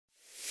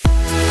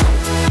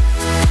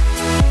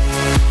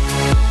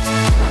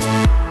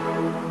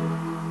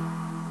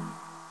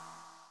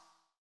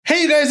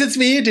guys, it's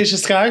me, DeJa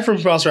Skye from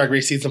Rupauls Drag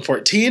Race Season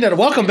 14, and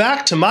welcome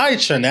back to my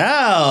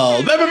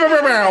channel.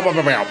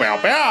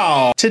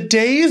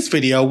 Today's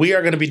video, we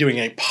are going to be doing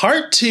a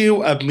part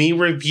 2 of me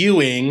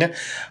reviewing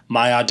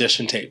my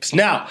audition tapes.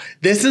 Now,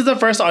 this is the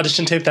first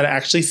audition tape that I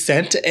actually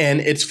sent, and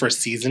it's for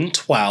Season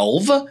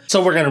 12.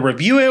 So we're going to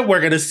review it. We're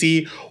going to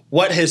see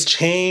what has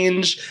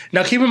changed.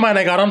 Now, keep in mind,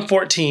 I got on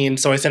 14,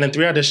 so I sent in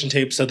 3 audition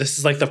tapes, so this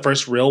is like the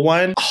first real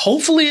one.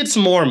 Hopefully it's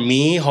more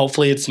me.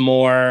 Hopefully it's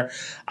more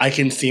I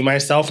can see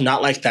myself,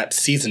 not like that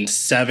Season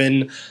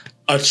 7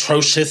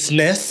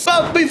 atrociousness.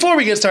 But before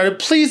we get started,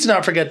 please do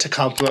not forget to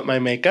compliment my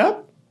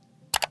makeup.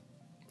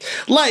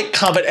 Like,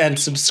 comment, and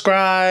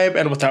subscribe.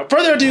 And without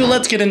further ado,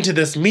 let's get into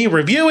this me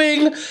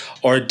reviewing,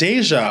 or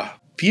DEJA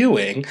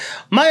viewing,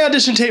 my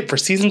audition tape for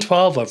Season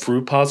 12 of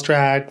RuPaul's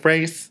Drag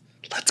Race.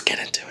 Let's get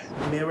into it.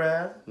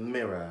 Mirror,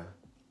 mirror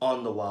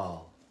on the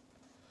wall.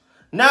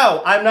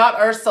 No, I'm not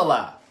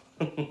Ursula.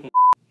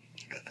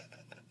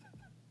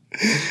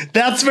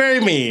 That's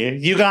very me.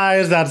 You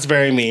guys, that's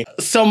very me.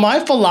 So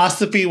my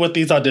philosophy with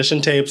these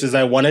audition tapes is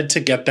I wanted to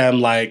get them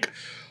like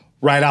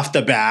right off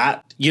the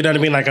bat. You know what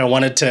I mean? Like I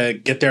wanted to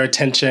get their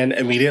attention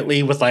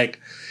immediately with like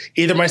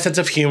either my sense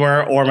of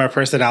humor or my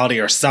personality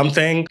or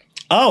something.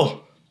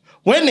 Oh,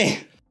 Whitney.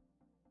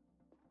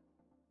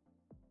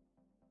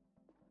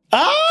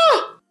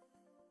 Ah!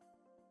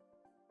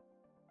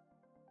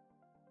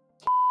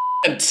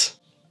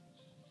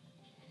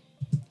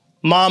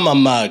 Mama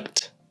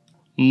mugged.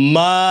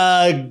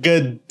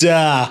 Mugged.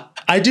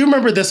 I do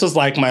remember this was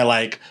like my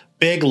like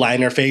big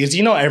liner phase.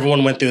 You know,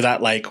 everyone went through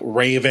that like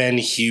raven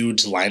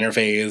huge liner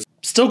phase.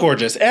 Still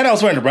gorgeous. And I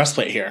was wearing a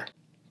breastplate here.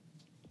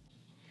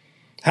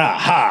 Ha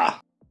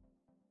ha.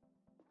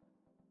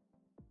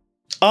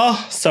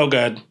 Oh, so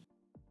good.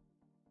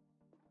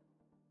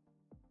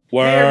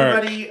 Work. Hey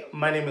everybody,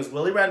 my name is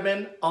Willie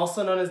Redmond,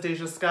 also known as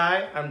DeJa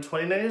Skye. I'm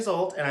 29 years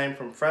old and I am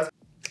from Fresno.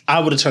 I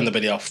would have turned the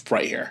video off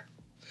right here.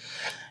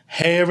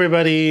 Hey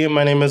everybody,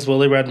 my name is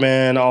Willie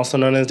Redmond, also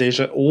known as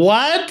DeJa.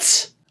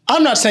 What?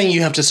 I'm not saying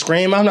you have to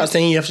scream. I'm not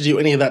saying you have to do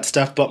any of that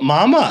stuff, but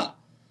mama,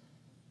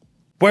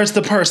 where's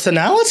the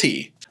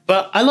personality?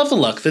 But I love the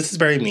look. This is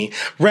very me.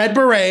 Red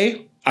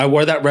beret. I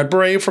wore that red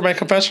beret for my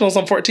confessionals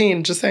on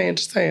 14. Just saying,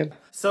 just saying.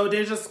 So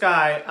DeJa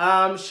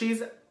Skye,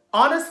 she's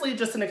honestly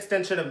just an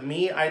extension of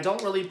me. I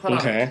don't really put on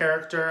a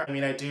character. I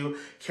mean, I do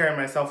carry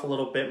myself a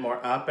little bit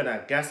more up and I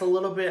guess a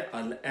little bit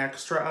an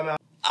extra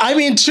amount. I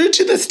mean, true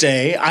to this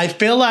day, I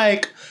feel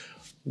like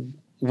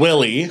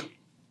Willie,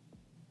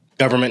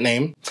 government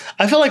name,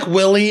 I feel like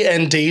Willie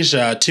and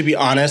DEJA, to be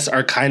honest,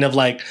 are kind of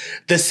like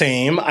the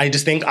same. I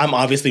just think I'm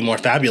obviously more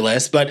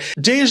fabulous, but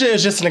DEJA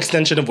is just an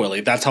extension of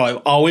Willie. That's how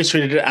I've always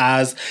treated it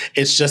as.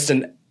 It's just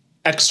an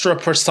extra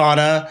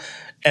persona,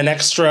 an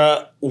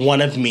extra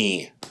one of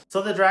me.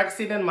 So the drag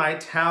scene in my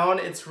town,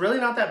 it's really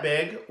not that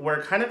big.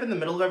 We're kind of in the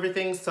middle of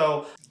everything,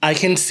 so I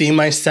can see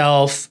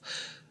myself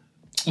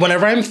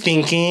whenever I'm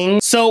thinking.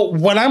 So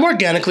when I'm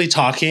organically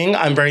talking,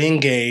 I'm very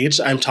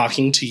engaged. I'm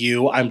talking to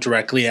you. I'm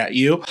directly at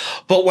you.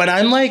 But when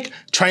I'm like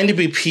trying to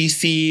be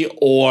PC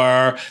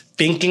or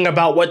thinking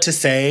about what to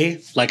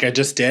say, like I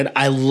just did,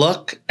 I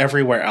look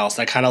everywhere else.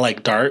 I kind of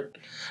like dart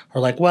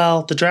or like,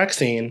 well, the drag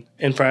scene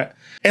in front.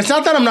 It's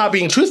not that I'm not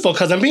being truthful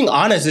because I'm being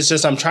honest. It's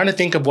just I'm trying to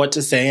think of what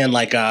to say. And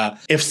like,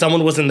 if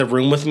someone was in the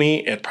room with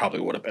me, it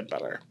probably would have been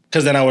better.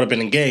 Because then I would have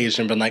been engaged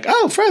and been like,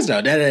 oh,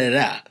 Fresno, da da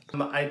da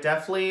da. I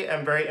definitely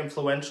am very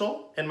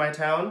influential in my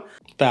town.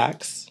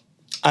 Facts.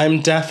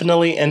 I'm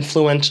definitely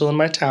influential in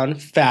my town.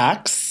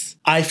 Facts.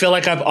 I feel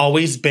like I've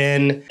always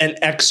been an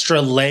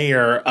extra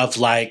layer of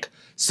like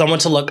someone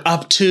to look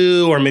up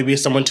to or maybe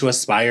someone to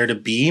aspire to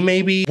be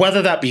maybe.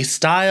 Whether that be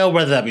style,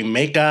 whether that be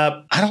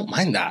makeup, I don't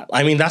mind that.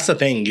 I mean, that's the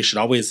thing. You should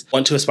always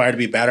want to aspire to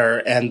be better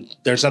and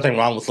there's nothing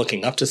wrong with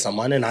looking up to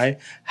someone and I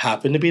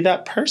happen to be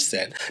that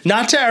person.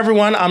 Not to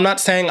everyone. I'm not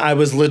saying I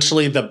was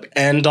literally the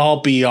end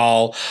all be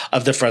all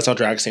of the Fresno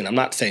drag scene. I'm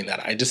not saying that.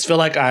 I just feel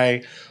like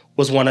I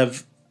was one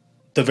of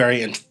the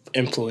very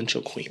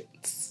influential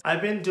queens.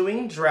 I've been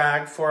doing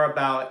drag for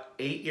about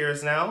 8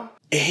 years now.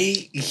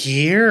 8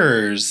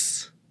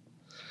 years.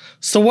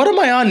 So what am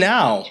I on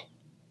now?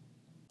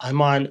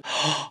 I'm on,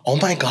 oh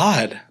my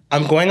God.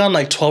 I'm going on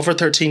like 12 or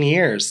 13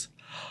 years.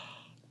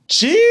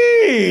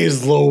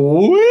 Jeez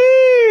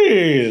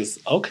Louise.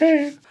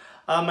 Okay.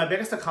 My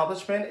biggest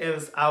accomplishment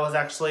is I was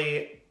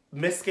actually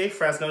Miss Gay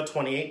Fresno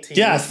 2018.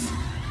 Yes.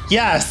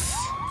 Yes.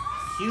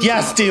 Huge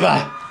yes,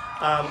 diva.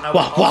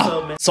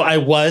 So I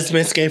was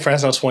Miss Gay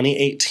Fresno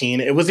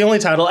 2018. It was the only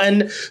title.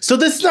 And so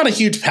this is not a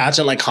huge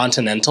pageant like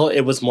Continental.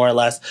 It was more or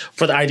less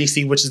for the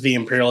IDC, which is the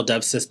Imperial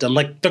Dove System,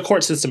 like the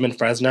court system in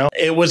Fresno.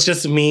 It was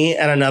just me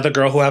and another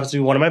girl who happens to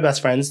be one of my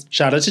best friends.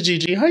 Shout out to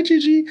Gigi. Hi,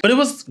 Gigi. But it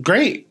was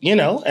great, you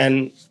know,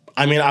 and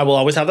I mean, I will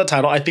always have that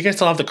title. I think I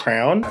still have the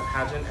crown. A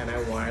pageant and I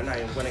won.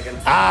 I went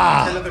against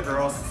 10 of the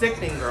girls,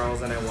 sickening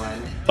girls, and I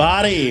won.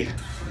 Body.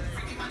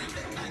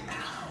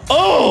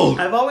 Oh!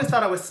 I've always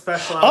thought I was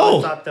special. I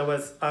always thought there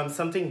was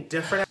something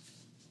different.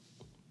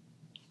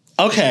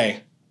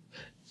 Okay.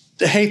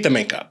 Hate the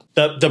makeup.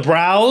 The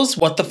brows,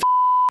 what the f***?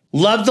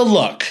 Love the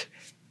look.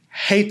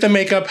 hate the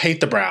makeup,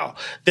 hate the brow.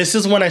 This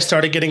is when I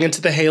started getting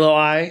into the halo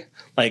eye.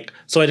 Like,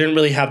 so I didn't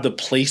really have the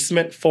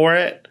placement for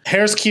it.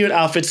 Hair's cute,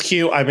 outfit's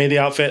cute. I made the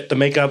outfit, the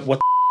makeup,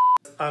 what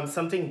the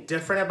something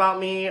different about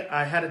me.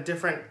 I had a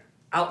different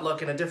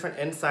outlook and a different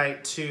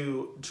insight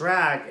to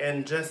drag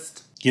and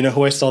just... You know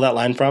who I stole that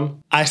line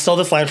from? I stole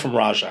this line from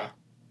Raja.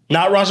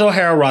 Not Raja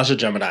O'Hara, Raja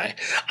Gemini.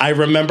 I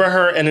remember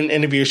her in an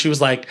interview. She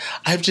was like,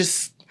 I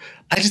just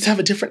have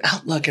a different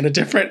outlook and a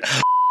different...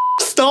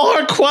 Stole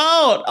her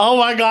quote. Oh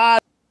my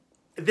God.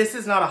 This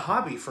is not a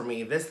hobby for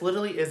me. This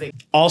literally is a...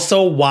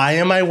 Also, why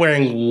am I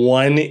wearing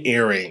one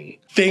earring?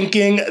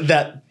 Thinking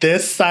that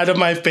this side of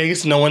my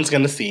face, no one's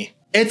gonna see.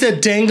 It's a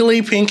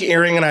dangly pink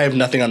earring and I have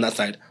nothing on that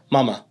side.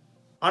 Mama.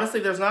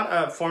 Honestly, there's not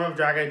a form of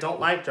drag I don't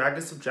like. Drag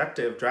is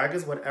subjective. Drag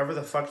is whatever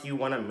the fuck you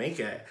want to make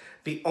it.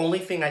 The only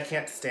thing I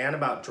can't stand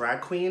about drag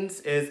queens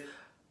is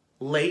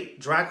late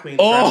drag queens.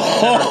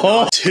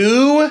 Oh,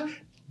 to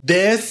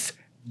this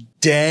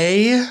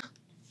day,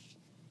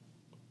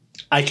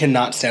 I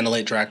cannot stand a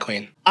late drag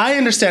queen. I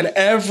understand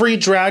every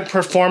drag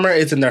performer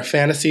is in their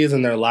fantasies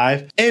and their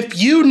life. If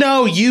you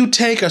know you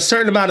take a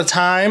certain amount of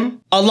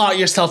time, allot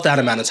yourself that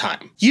amount of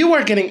time. You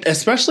are getting,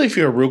 especially if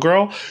you're a Ru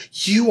girl,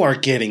 you are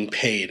getting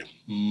paid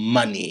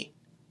money.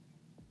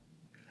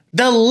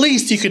 The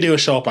least you could do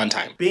is show up on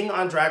time. Being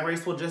on Drag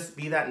Race will just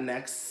be that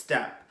next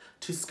step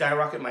to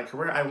skyrocket my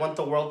career. I want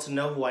the world to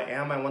know who I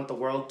am. I want the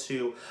world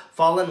to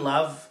fall in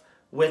love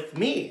with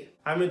me.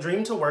 I'm a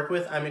dream to work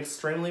with. I'm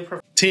extremely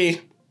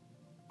T.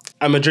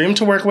 I'm a dream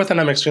to work with and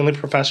I'm extremely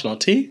professional.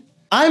 T.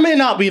 I may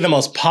not be the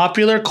most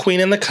popular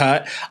queen in the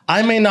cut.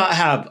 I may not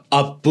have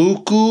a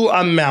buku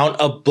amount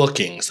of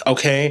bookings,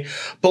 okay?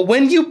 But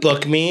when you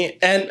book me,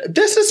 and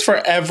this is for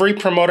every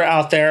promoter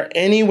out there,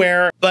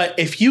 anywhere, but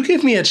if you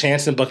give me a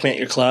chance and book me at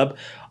your club,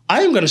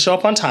 I am gonna show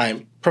up on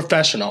time,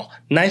 professional,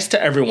 nice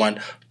to everyone,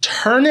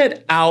 turn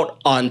it out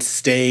on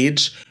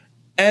stage,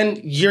 and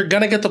you're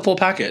gonna get the full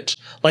package.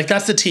 Like,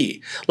 that's the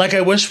tea. Like,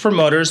 I wish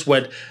promoters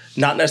would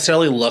not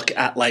necessarily look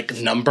at like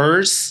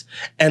numbers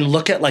and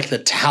look at like the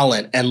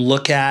talent and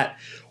look at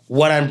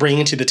what I'm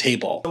bringing to the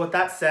table. So with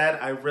that said,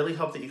 I really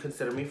hope that you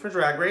consider me for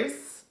Drag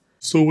Race.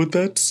 So with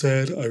that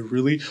said,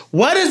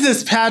 what is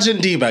this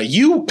pageant diva?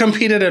 You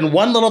competed in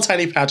one little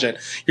tiny pageant.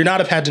 You're not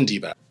a pageant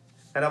diva.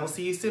 And I will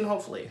see you soon,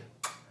 hopefully.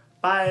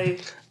 Bye.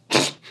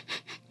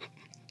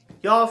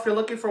 Y'all, if you're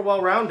looking for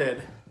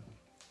well-rounded.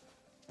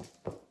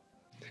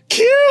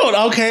 Cute.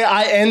 Okay,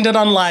 I ended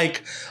on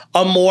like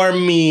a more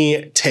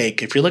me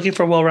take. If you're looking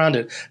for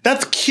well-rounded,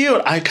 that's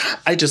cute.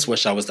 I just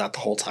wish I was that the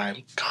whole time.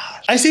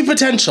 God, I see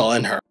potential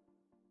in her.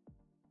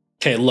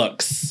 Okay,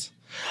 looks.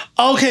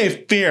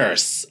 Okay,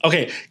 fierce.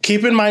 Okay,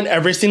 keep in mind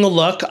every single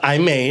look I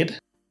made.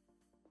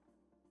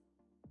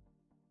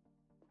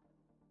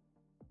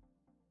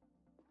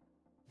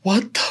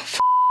 What the f?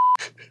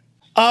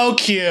 Oh,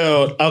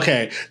 cute.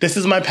 Okay, this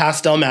is my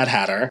pastel Mad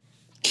Hatter.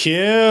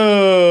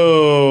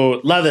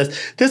 Cute. Love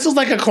this. This is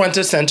like a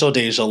quintessential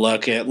Deja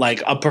look,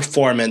 like a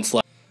performance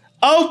look.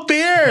 Oh,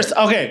 fierce.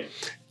 Okay.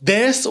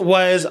 This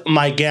was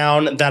my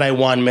gown that I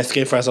won Miss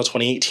Gay Fresno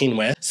 2018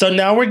 with. So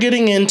now we're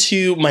getting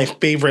into my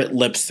favorite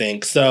lip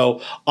sync.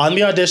 So on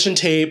the audition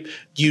tape,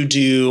 you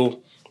do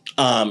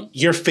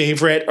your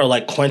favorite or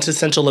like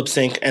quintessential lip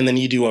sync, and then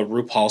you do a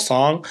RuPaul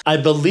song. I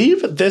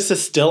believe this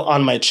is still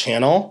on my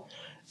channel.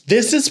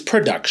 This is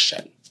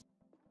production.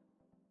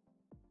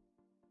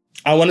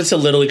 I wanted to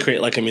literally create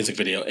like a music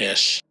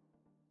video-ish.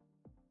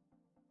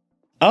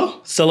 Oh,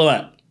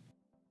 silhouette.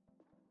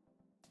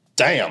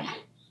 Damn.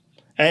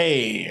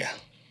 Hey.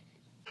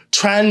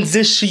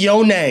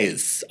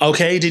 Transiciones.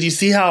 Okay, did you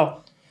see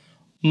how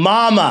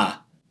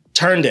Mama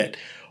turned it?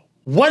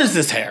 What is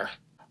this hair?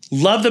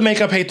 Love the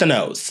makeup, hate the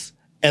nose.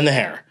 And the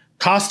hair.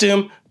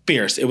 Costume,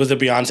 fierce. It was a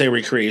Beyonce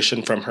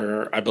recreation from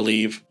her, I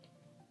believe,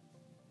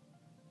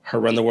 her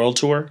Run the World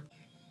tour.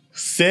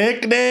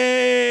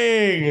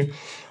 Sickening.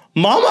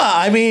 Mama,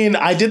 I mean,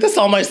 I did this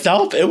all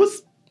myself. It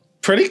was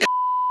pretty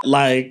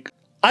like,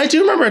 I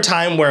do remember a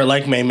time where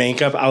like my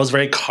makeup, I was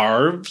very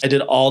carved. I did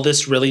all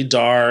this really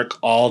dark,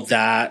 all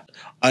that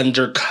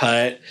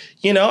undercut,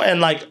 you know,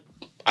 and like,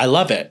 I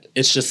love it.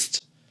 It's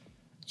just,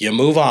 you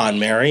move on,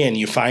 Mary, and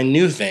you find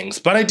new things.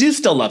 But I do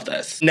still love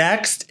this.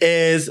 Next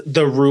is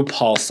the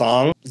RuPaul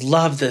song.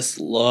 Love this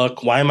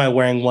look. Why am I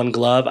wearing one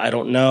glove? I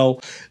don't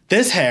know.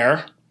 This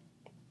hair.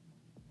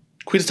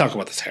 Can we just talk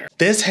about this hair?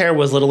 This hair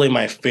was literally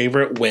my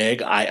favorite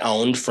wig I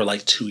owned for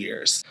like 2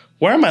 years.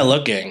 Where am I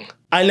looking?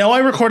 I know I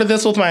recorded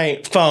this with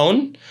my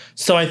phone,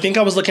 so I think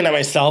I was looking at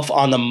myself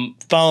on the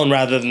phone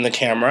rather than the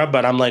camera,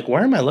 but I'm like,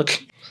 where am I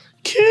looking?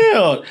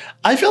 Cute.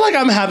 I feel like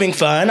I'm having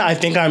fun. I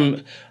think I'm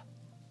a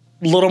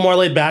little more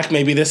laid back.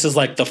 Maybe this is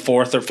like the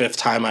 4th or 5th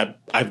time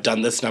I've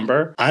done this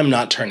number. I'm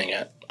not turning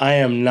it. I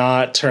am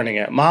not turning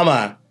it.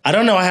 Mama, I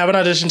don't know. I haven't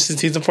auditioned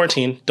since season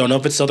 14. Don't know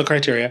if it's still the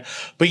criteria,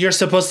 but you're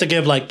supposed to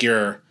give like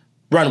your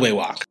runway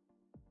walk.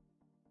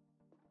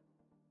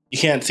 You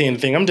can't see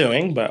anything I'm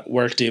doing, but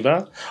work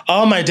diva.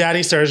 Oh, my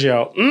daddy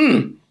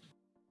Sergio.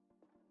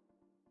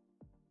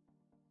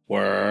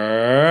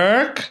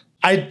 Work.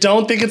 I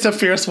don't think it's a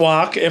fierce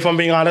walk, if I'm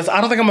being honest. I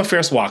don't think I'm a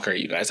fierce walker,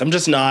 you guys. I'm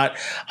just not.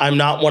 I'm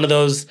not one of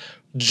those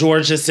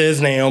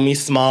Georgeses, Naomi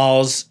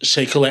Smalls,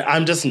 Shea Coulee.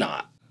 I'm just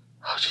not.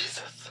 Oh,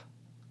 Jesus.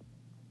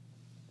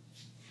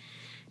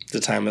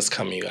 The time has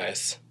come, you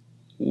guys.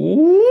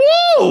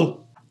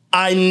 Woo!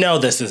 I know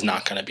this is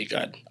not going to be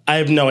good. I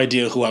have no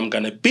idea who I'm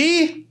going to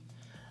be,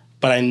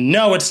 but I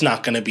know it's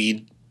not going to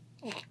be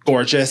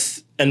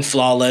gorgeous and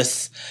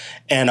flawless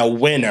and a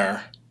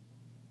winner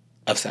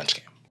of Snatch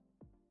Game.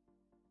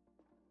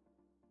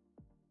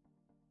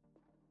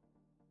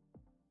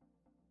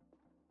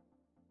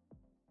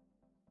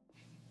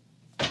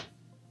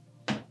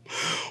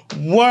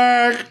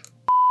 Work.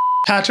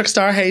 Patrick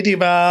Star, hey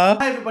diva.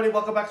 Hi everybody,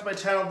 welcome back to my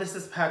channel. This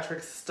is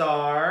Patrick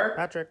Star.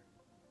 Patrick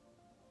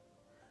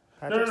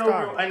No,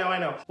 Star. I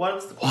know.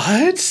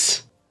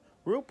 What?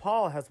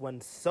 RuPaul has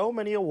won so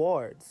many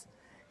awards.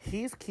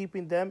 He's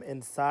keeping them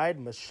inside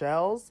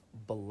Michelle's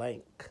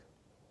blank.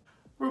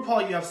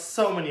 RuPaul, you have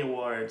so many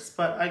awards,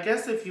 but I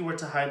guess if you were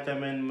to hide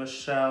them in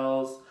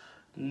Michelle's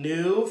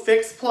new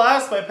Fix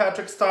Plus by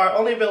Patrick Star,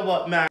 only available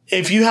at Mac.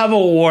 If you have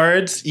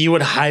awards, you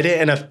would hide it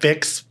in a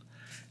Fix.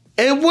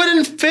 It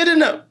wouldn't fit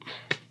in a...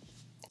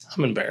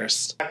 I'm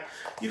embarrassed.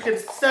 You can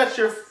set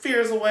your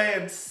fears away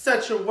and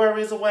set your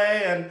worries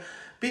away and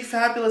be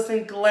fabulous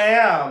and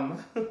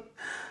glam.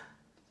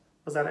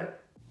 Was that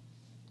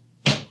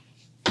it?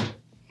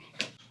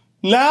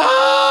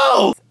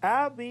 No!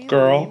 Abby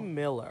Girl. Lee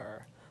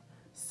Miller.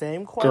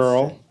 Same question.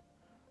 Girl.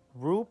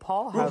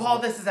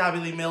 RuPaul, this is Abby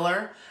Lee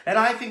Miller, and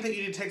I think that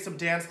you need to take some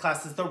dance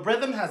classes. The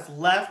rhythm has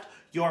left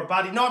your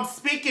body. No, I'm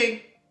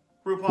speaking,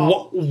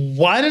 RuPaul.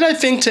 Why did I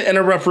think to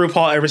interrupt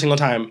RuPaul every single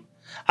time?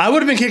 I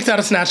would have been kicked out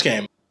of Snatch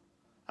Game.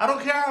 I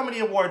don't care how many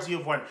awards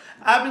you've won.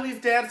 Abby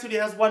Lee's dance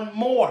studio has won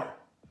more.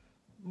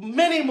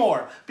 Many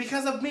more.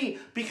 Because of me.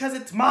 Because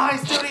it's my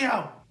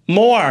studio.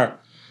 More.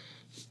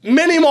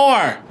 Many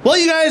more. Well,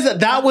 you guys,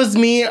 that was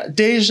me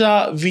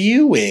Deja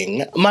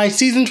viewing my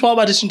season 12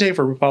 audition tape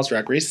for RuPaul's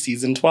Drag Race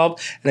season 12.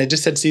 And I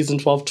just said season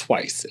 12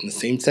 twice in the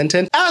same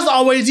sentence. As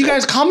always, you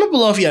guys comment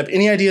below if you have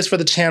any ideas for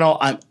the channel.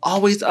 I'm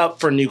always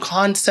up for new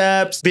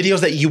concepts,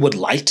 videos that you would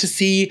like to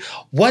see.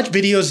 What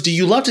videos do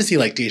you love to see?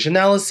 Like Deja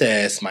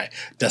analysis, my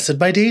Dusted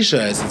by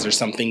Dejas. Is there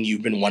something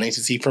you've been wanting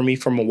to see from me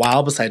from a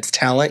while besides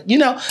talent? You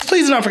know,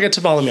 please don't forget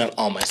to follow me on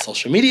all my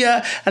social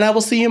media, and I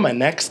will see you in my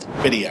next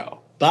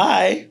video.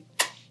 Bye.